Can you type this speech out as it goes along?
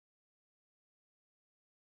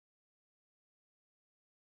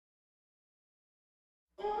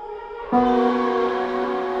It's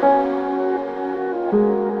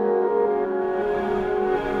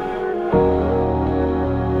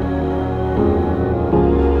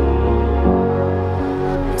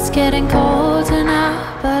getting colder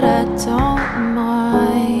now, but I don't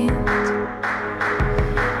mind.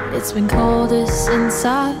 It's been colder since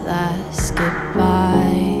our last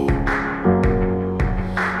goodbye,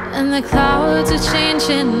 and the clouds are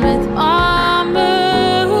changing with my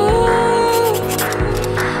mood.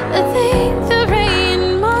 I think the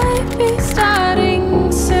rain might be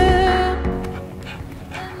starting soon.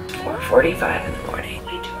 4:45 in the morning,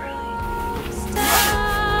 way too early.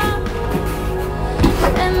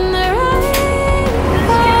 And the rain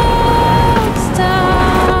falls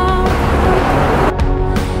down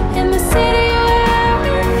in the city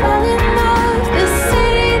where we fell in love, the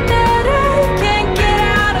city that I can't get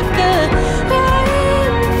out of. The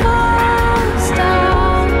rain falls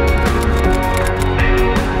down.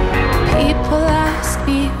 People ask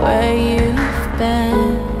me where you've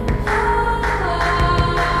been,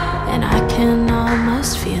 and I can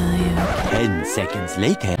almost feel you. 10 seconds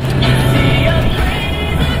later.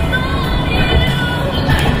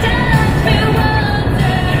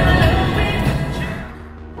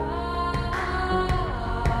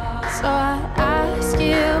 So I ask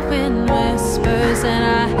you in whispers, and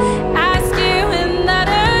I ask you in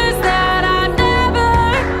letters that I never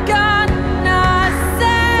gonna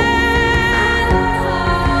send.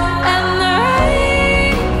 And the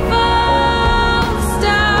rain falls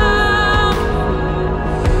down,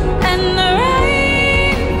 and the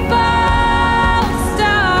rain falls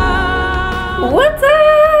down. What's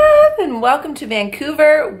up? And welcome to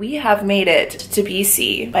Vancouver. We have made it to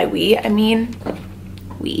BC. By we, I mean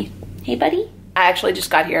we. Hey, buddy. I actually just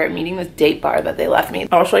got here meeting this date bar that they left me.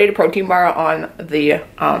 I also ate a protein bar on the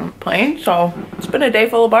plane, so it's been a day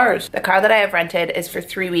full of bars. The car that I have rented is for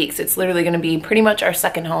 3 weeks. It's literally gonna be pretty much our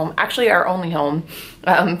second home, actually our only home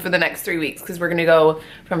for the next 3 weeks, because we're gonna go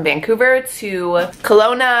from Vancouver to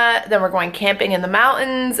Kelowna, then we're going camping in the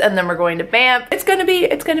mountains, and then we're going to Banff. It's gonna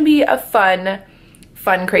be a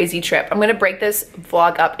fun, crazy trip. I'm gonna break this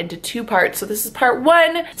vlog up into 2 parts. So this is part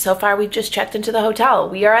 1. So far we've just checked into the hotel.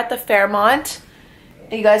 We are at the Fairmont.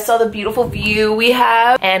 You guys saw the beautiful view we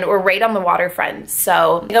have, and we're right on the waterfront.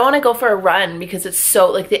 So I want to go for a run because it's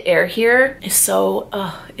so, like, the air here is so,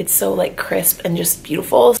 it's so like crisp and just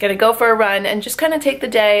beautiful. Gonna go for a run and just kind of take the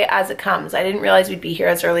day as it comes. I didn't realize we'd be here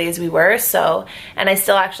as early as we were, so, and I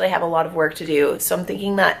still actually have a lot of work to do. So I'm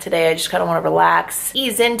thinking that today I just kind of want to relax,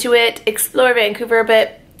 ease into it, explore Vancouver a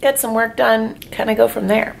bit, get some work done, kind of go from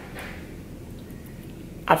there.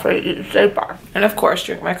 After I eat a steak bar. And of course,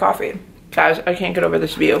 drink my coffee. Guys, I can't get over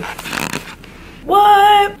this view.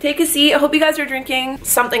 What? Take a seat. I hope you guys are drinking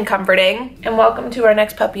something comforting. And welcome to our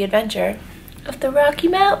next puppy adventure of the Rocky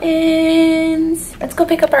Mountains. Let's go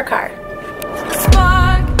pick up our car.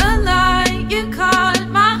 Spark a light, you caught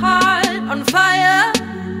my heart on fire.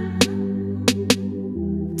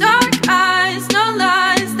 Dark eyes, no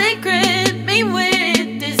lies, they grip me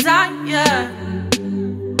with desire.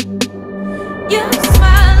 You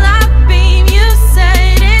smile, I beam, you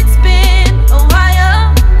said it's been a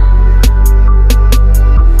while.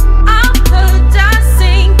 I'm hooked, I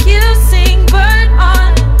sink, you sing, bird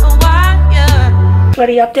on a wire.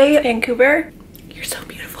 Sweaty update, Vancouver. You're so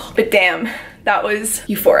beautiful. But damn, that was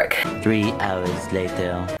euphoric. 3 hours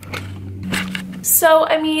later. So,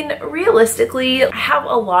 I mean, realistically, I have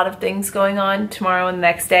a lot of things going on tomorrow and the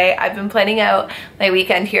next day. I've been planning out my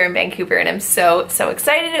weekend here in Vancouver, and I'm so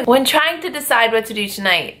excited. When trying to decide what to do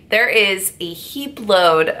tonight, there is a heap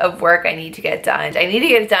load of work I need to get done. I need to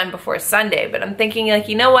get it done before Sunday, but I'm thinking, like,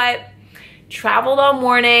 you know what? Traveled all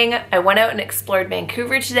morning. I went out and explored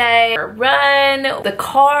Vancouver today. A run, the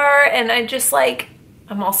car, and I just, like,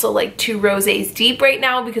 I'm also like 2 rosés deep right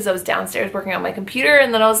now because I was downstairs working on my computer,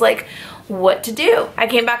 and then I was like, what to do? I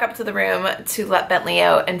came back up to the room to let Bentley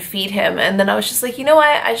out and feed him, and then I was just like, you know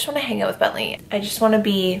what? I just want to hang out with Bentley. I just want to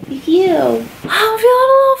be with you. I'm feeling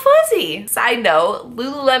a little fuzzy. Side note,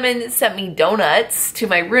 Lululemon sent me donuts to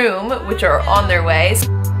my room, which are on their way.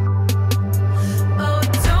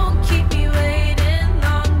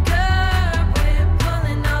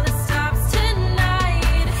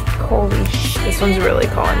 Holy shit, this one's really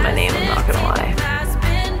calling my name, I'm not gonna lie.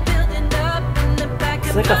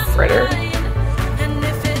 It's like a fritter.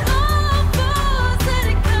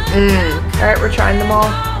 Alright, we're trying them all.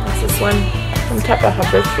 What's this one? Some type of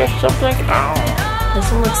hibiscus something? Oh. This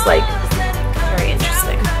one looks like very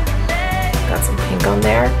interesting. Got some pink on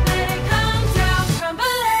there.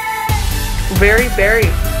 Very berry.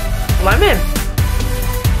 Lemon.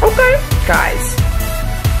 Okay. Guys,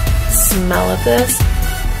 smell of this.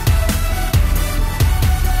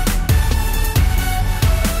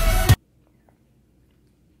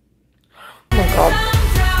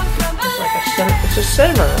 a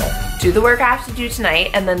cinnamon roll. Do the work I have to do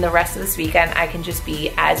tonight, and then the rest of this weekend I can just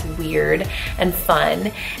be as weird and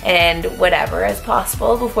fun and whatever as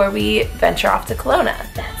possible before we venture off to Kelowna.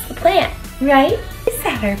 That's the plan, right? Is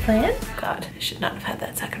that our plan? God, I should not have had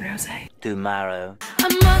that second rosé. Tomorrow. I'm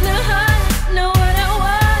on the hunt, know what I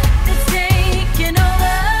want, it's taking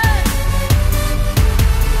over.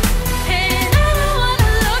 And I don't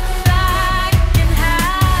wanna look back and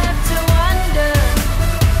have to wonder.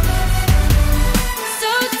 So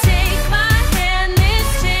take my hand, this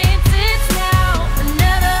chance, it's now or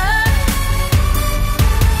never.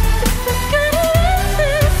 If we're gonna leave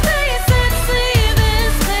this place, let's leave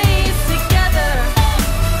this place together.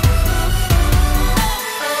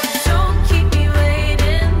 Don't keep me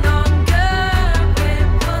waiting longer. We're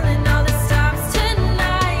pulling all the stops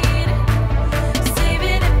tonight.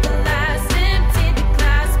 Saving it for last, empty the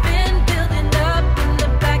glass, been building up in the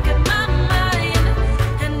back of my mind.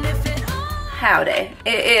 And if it all Howdy.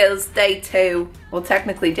 It is day 2. Well,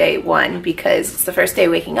 technically day 1 because it's the first day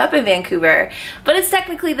waking up in Vancouver, but it's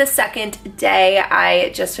technically the second day. I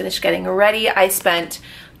just finished getting ready. I spent,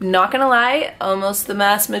 not gonna lie, almost the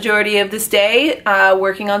vast majority of this day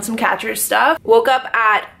working on some catcher stuff. Woke up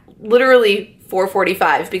at literally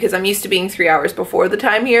 4:45 because I'm used to being 3 hours before the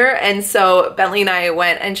time here, and so Bentley and I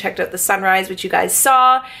went and checked out the sunrise, which you guys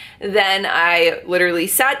saw. Then I literally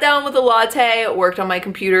sat down with a latte, worked on my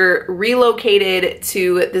computer, relocated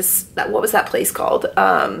to this, what was that place called?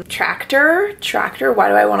 Tractor? Why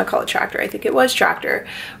do I want to call it Tractor? I think it was Tractor.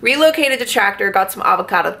 Relocated to Tractor, got some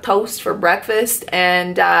avocado toast for breakfast,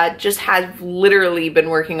 and just had literally been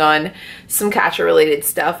working on some catcher related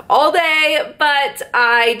stuff all day, but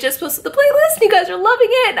I just posted the playlist and you guys are loving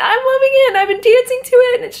it. I'm loving it. I've been dancing to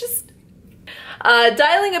it, and it's just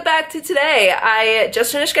dialing it back to today. I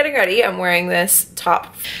just finished getting ready. I'm wearing this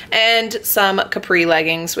top and some capri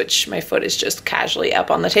leggings, which my foot is just casually up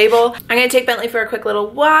on the table. I'm gonna take Bentley for a quick little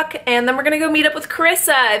walk, and then we're gonna go meet up with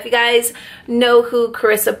Karissa. If you guys know who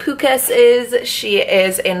Karissa Pukas is, she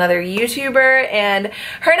is another YouTuber, and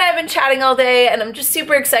her and I have been chatting all day, and I'm just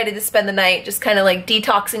super excited to spend the night just kind of like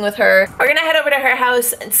detoxing with her. We're gonna head over to her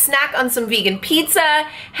house and snack on some vegan pizza,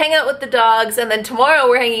 hang out with the dogs, and then tomorrow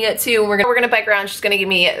we're hanging out too. We're gonna bike around. She's gonna give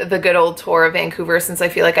me the good old tour of Vancouver, since I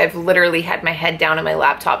feel like I've literally had my head down on my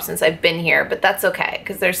laptop since I've been here, but that's okay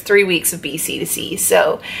because there's 3 weeks of BC to see.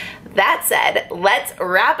 So that said, let's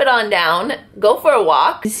wrap it on down, go for a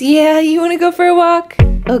walk. Yeah, you wanna go for a walk?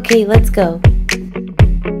 Okay, let's go.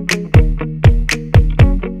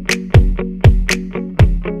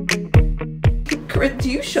 Do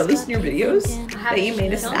you show this in your videos? That you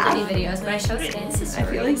made a staff? videos, but I showed it in Insta I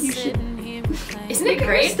feel like you should. Isn't it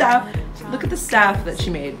great? Staff. Look at the staff that she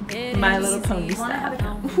made. My Little Pony staff.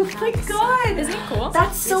 Oh my god! Isn't it cool?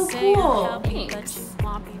 That's so cool. Thanks.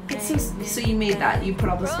 It's so you made that. You put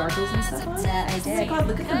all the sparkles and stuff on it? I Oh my did. god,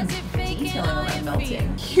 look at the detailing on that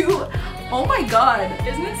melting. Oh my god.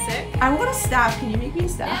 Isn't it sick? I want a staff. Can you make me a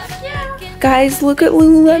staff? Yeah. Guys, look at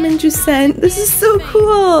Lululemon just sent. This is so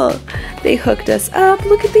cool. They hooked us up.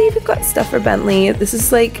 Look at, they've got stuff for Bentley. This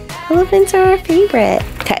is like, elephants are our favorite.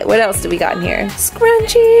 Okay, what else do we got in here?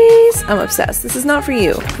 Scrunchies. I'm obsessed. This is not for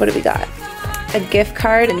you. What do we got? A gift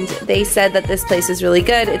card, and they said that this place is really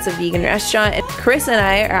good. It's a vegan restaurant, and Chris and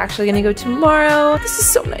I are actually gonna go tomorrow. This is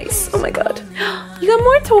so nice. Oh my god. You got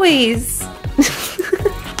more toys.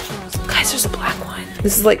 Guys, there's a black one.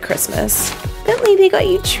 This is like Christmas. Bentley, they got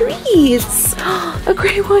you treats. A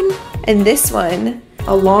gray one. And this one,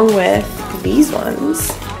 along with these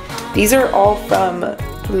ones. These are all from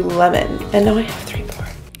Lululemon. And now I have 3 more.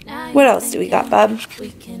 What else do we got, bub?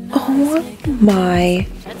 Oh my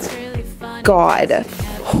god.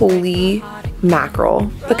 Holy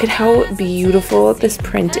mackerel. Look at how beautiful this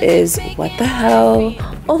print is. What the hell?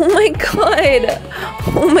 Oh my god.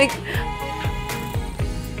 Oh my.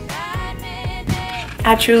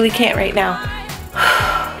 I truly can't right now.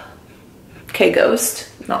 Okay, ghost.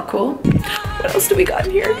 Not cool. What else do we got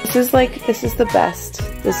in here? This is the best.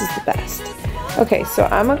 This is the best. Okay, so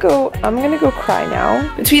I'm gonna go cry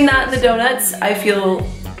now. Between that and the donuts, I feel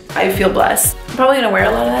blessed. I'm probably gonna wear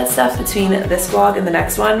a lot of that stuff between this vlog and the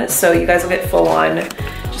next one, so you guys will get full on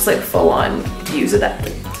views of that.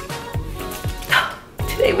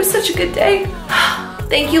 Today was such a good day.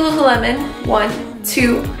 Thank you, Lululemon. 1,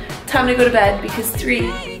 2, time to go to bed, because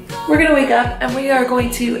 3, we're gonna wake up and we are going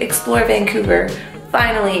to explore Vancouver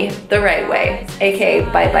finally the right way, aka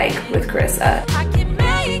by bike with Karissa. I can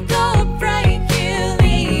make or break you,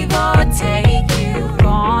 leave or take you,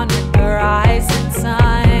 gone with the rising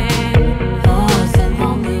sun. Who's the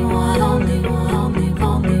lonely one? Only one, only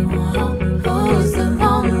one. Who's the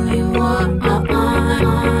lonely one?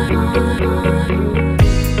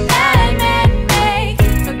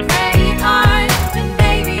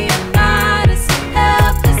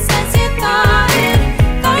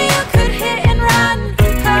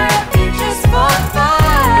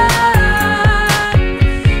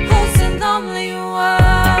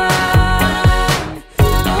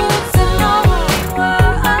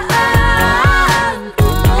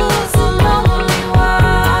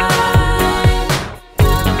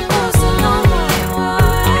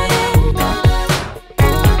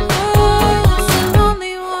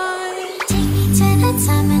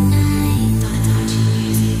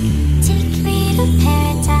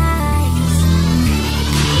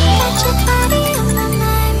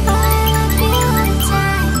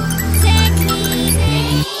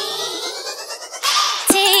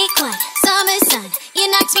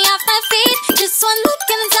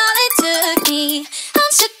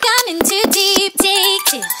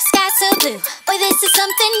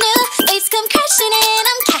 I'm crashing in,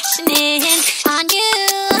 I'm cashing in on you.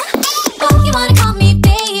 Oh, you wanna call me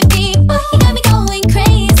baby, but you got me going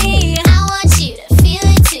crazy. I want you to feel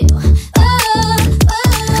it too. Oh,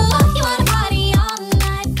 you wanna party all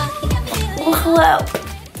night, but you got me feeling. Well, hello.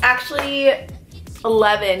 Actually,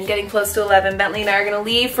 11, getting close to 11. Bentley and I are gonna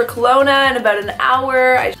leave for Kelowna in about an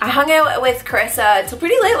hour. I hung out with Karissa till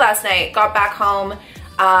pretty late last night, got back home,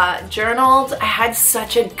 journaled. I had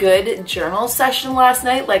such a good journal session last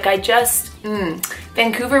night. Like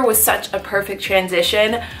Vancouver was such a perfect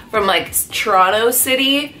transition from like Toronto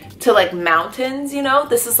city to like mountains, you know?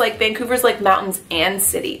 This is like, Vancouver's like mountains and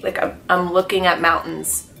city. Like I'm looking at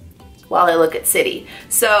mountains while I look at city.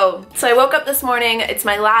 So I woke up this morning. It's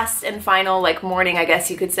my last and final like morning, I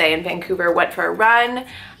guess you could say, in Vancouver. Went for a run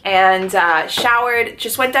and showered,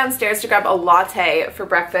 just went downstairs to grab a latte for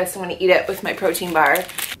breakfast. I'm gonna eat it with my protein bar.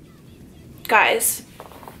 Guys,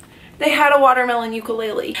 they had a watermelon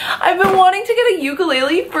ukulele. I've been wanting to get a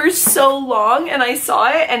ukulele for so long, and I saw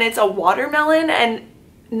it and it's a watermelon, and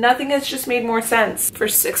nothing has just made more sense. For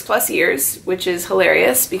 6+ years, which is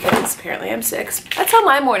hilarious because apparently I'm 6. That's how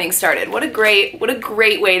my morning started. What a great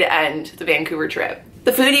way to end the Vancouver trip.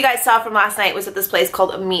 The food you guys saw from last night was at this place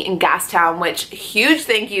called Meat in Gastown, which huge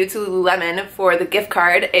thank you to Lululemon for the gift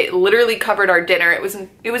card. It literally covered our dinner. It was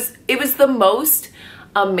the most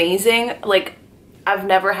amazing, like I've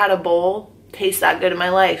never had a bowl taste that good in my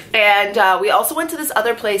life. And we also went to this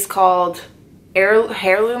other place called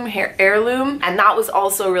Heirloom, and that was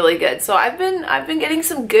also really good. So I've been getting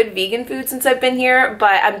some good vegan food since I've been here,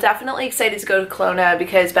 but I'm definitely excited to go to Kelowna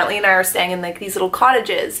because Bentley and I are staying in like these little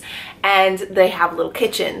cottages and they have little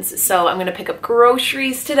kitchens. So I'm gonna pick up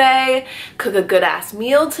groceries today, cook a good ass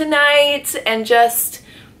meal tonight, and just,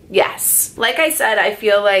 yes. Like I said, I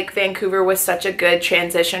feel like Vancouver was such a good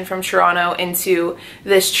transition from Toronto into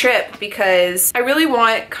this trip because I really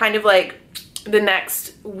want kind of like the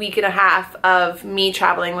next week and a half of me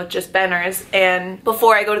traveling with just Benners, and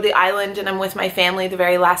before I go to the island and I'm with my family the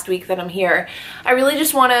very last week that I'm here, I really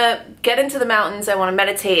just want to get into the mountains. I want to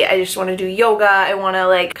meditate. I just want to do yoga. I want to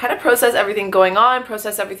like kind of process everything going on,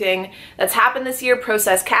 process everything that's happened this year,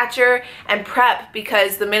 process catcher, and prep,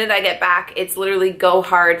 because the minute I get back it's literally go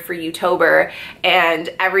hard for Youtober and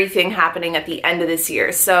everything happening at the end of this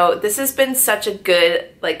year. So this has been such a good,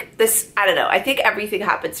 like this, I don't know, I think everything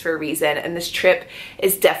happens for a reason, and this trip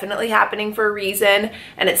is definitely happening for a reason,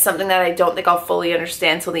 and it's something that I don't think I'll fully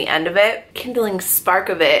understand till the end of it. Kindling spark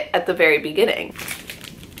of it at the very beginning.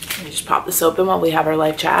 Let me just pop this open while we have our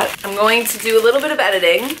live chat. I'm going to do a little bit of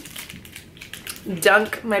editing,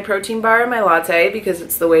 dunk my protein bar in my latte because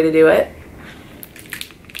it's the way to do it,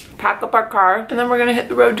 pack up our car, and then we're gonna hit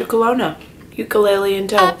the road to Kelowna. Ukulele in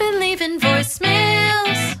tow. I've been leaving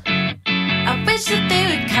voicemails. I wish that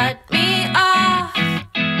they would cut me off.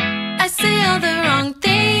 I say all the wrong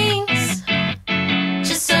things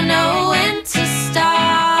just so know when to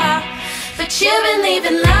stop. But you've been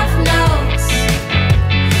leaving love notes,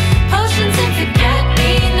 potions and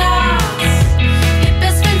forget-me-nots. Your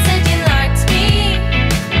best friend said you liked me.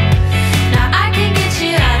 Now I can get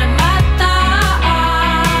you out of my thoughts.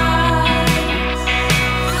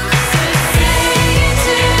 So say it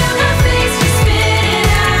to my face, just spit it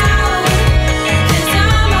out. 'Cause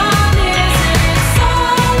I'm all ears and it's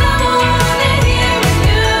all I wanna hear when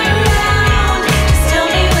you're around. Just tell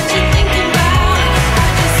me what you're thinking about. I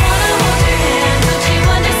just wanna hold your hand, don't you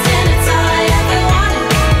understand? It's all I ever wanted.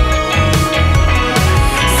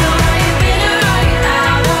 So are you in or are you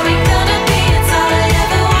out? Are we gonna be? It's all I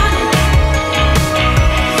ever wanted.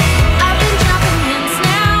 I've been dropping hints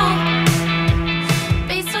now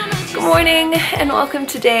based on what you Good morning and welcome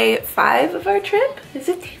to day 5 of our trip. Is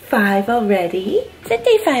it day 5 already? Is it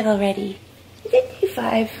day 5 already? Is it day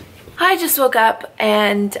 5? I just woke up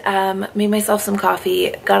and made myself some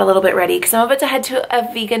coffee, got a little bit ready because I'm about to head to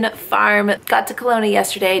a vegan farm. Got to Kelowna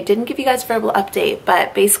yesterday, didn't give you guys a verbal update,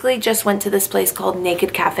 but basically just went to this place called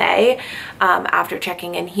Naked Cafe after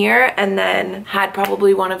checking in here, and then had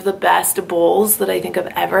probably one of the best bowls that I think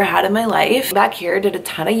I've ever had in my life. Back here, did a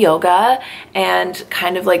ton of yoga and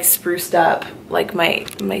kind of like spruced up like my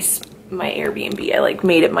Airbnb. I like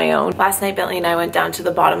made it my own. Last night Bentley and I went down to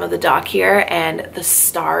the bottom of the dock here, and the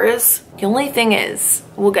stars, the only thing is,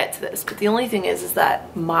 we'll get to this, but the only thing is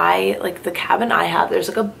that the cabin I have, there's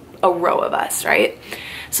like a row of us, right?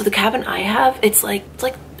 So the cabin I have, it's like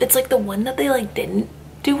the one that they like didn't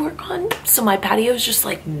do work on. So my patio is just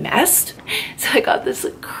like messed. So I got this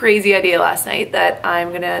crazy idea last night that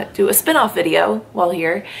I'm gonna do a spin-off video while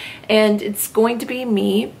here, and it's going to be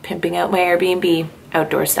me pimping out my Airbnb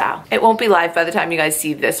outdoor style. It won't be live by the time you guys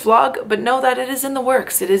see this vlog, but know that it is in the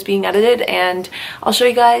works. It is being edited, and I'll show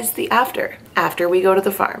you guys the after we go to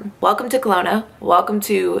the farm. Welcome to Kelowna. Welcome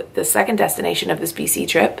to the second destination of this BC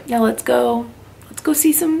trip. Now let's go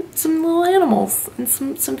see some little animals and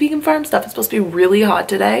some vegan farm stuff. It's supposed to be really hot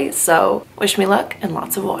today, so wish me luck and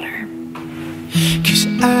lots of water. 'Cause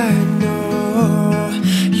I know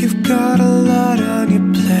you've got a lot on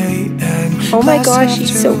your plate, and oh my gosh,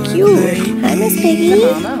 she's so cute. Hi, Miss Piggy.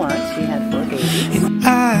 Mama once, she had 4 babies. and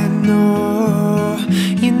I know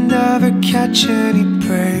you never catch any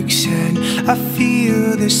breaks, and I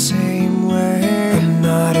feel the same way. I'm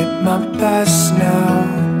not at my best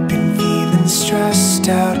now. Stressed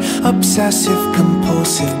out, obsessive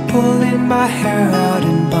compulsive, pulling my hair out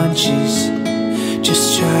in bunches.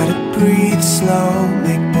 Just try to breathe slow,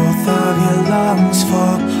 make both of your lungs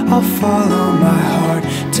full. I'll follow my heart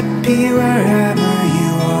to be wherever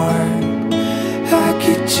you are. I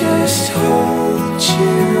could just hold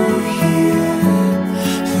you here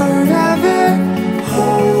forever,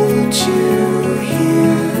 hold you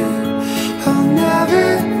here. I'll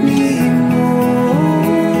never need more.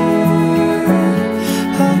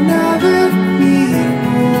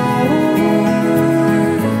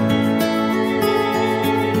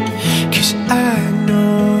 I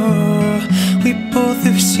know we both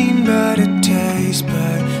have seen better days,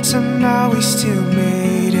 but somehow we still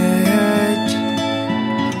made it.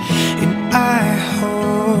 And I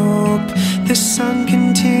hope the sun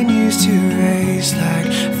continues to raise like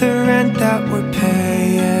the rent that we're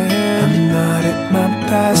paying. I'm not at my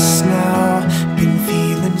best now, been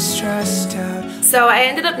feeling stressed out. So I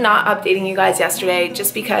ended up not updating you guys yesterday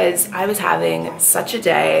just because I was having such a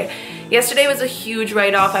day. Yesterday was a huge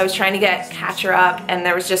write-off. I was trying to get Catcher up, and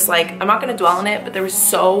there was just like, I'm not gonna dwell on it, but there was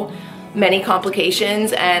so many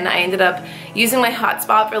complications, and I ended up using my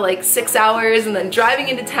hotspot for like 6 hours and then driving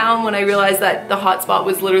into town when I realized that the hotspot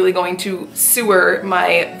was literally going to sewer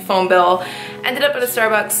my phone bill. Ended up at a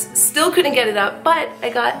Starbucks, still couldn't get it up, but I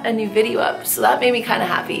got a new video up, so that made me kind of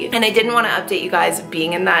happy. And I didn't want to update you guys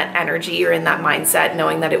being in that energy or in that mindset,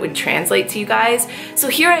 knowing that it would translate to you guys. So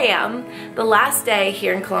here I am, the last day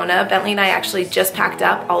here in Kelowna. Bentley and I actually just packed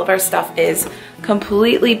up. All of our stuff is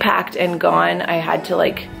completely packed and gone. I had to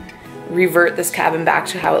like revert this cabin back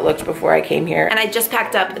to how it looked before I came here. And I just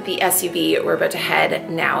packed up the SUV. We're about to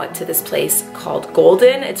head now to this place called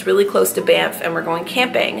Golden. It's really close to Banff, and we're going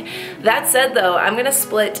camping. That said though, I'm gonna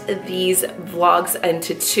split these vlogs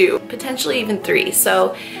into 2, potentially even 3.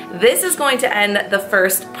 So this is going to end the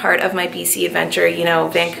first part of my BC adventure, you know,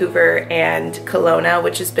 Vancouver and Kelowna,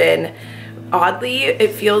 which has been, oddly,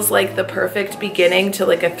 it feels like the perfect beginning to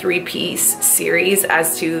like a 3-piece series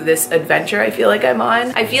as to this adventure I feel like I'm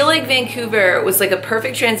on. I feel like Vancouver was like a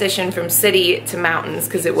perfect transition from city to mountains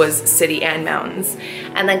because it was city and mountains.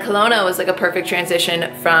 And then Kelowna was like a perfect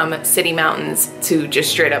transition from city mountains to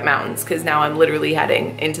just straight up mountains because now I'm literally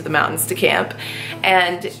heading into the mountains to camp.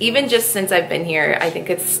 And even just since I've been here, I think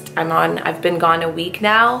I've been gone a week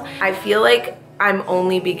now. I feel like I'm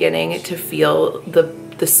only beginning to feel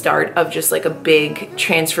the start of just like a big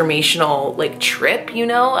transformational like trip, you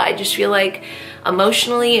know? I just feel like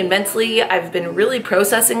emotionally and mentally I've been really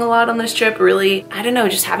processing a lot on this trip, really, I don't know,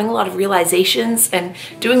 just having a lot of realizations and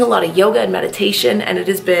doing a lot of yoga and meditation, and it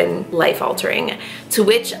has been life-altering, to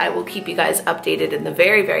which I will keep you guys updated in the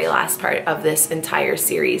very, very last part of this entire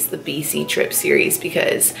series, the BC trip series,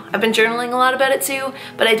 because I've been journaling a lot about it too,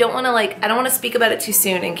 but I don't want to speak about it too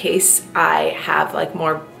soon in case I have like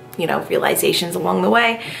more, you know, realizations along the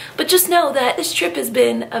way. But just know that this trip has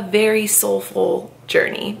been a very soulful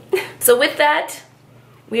journey. So with that,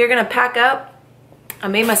 we are gonna pack up. I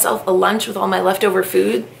made myself a lunch with all my leftover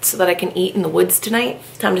food so that I can eat in the woods tonight.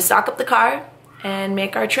 Time to stock up the car and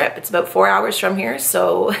make our trip. It's about 4 hours from here,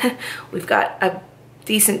 so we've got a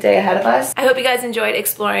decent day ahead of us. I hope you guys enjoyed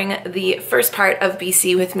exploring the first part of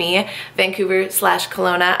BC with me,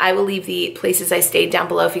 Vancouver/Kelowna. I will leave the places I stayed down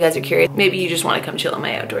below if you guys are curious. Maybe you just want to come chill in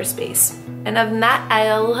my outdoor space. And other than that,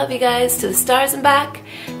 I'll love you guys to the stars and back,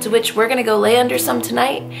 to which we're gonna go lay under some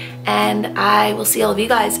tonight, and I will see all of you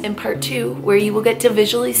guys in part 2 where you will get to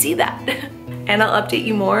visually see that. And I'll update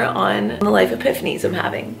you more on the life epiphanies I'm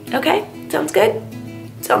having. Okay, sounds good?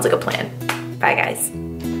 Sounds like a plan. Bye guys.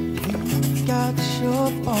 Got your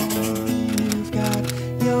phone, you've got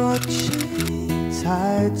your cheek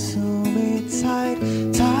tied to me tight,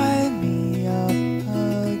 tie me up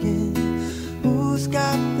again. Who's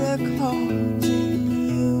got the clothes?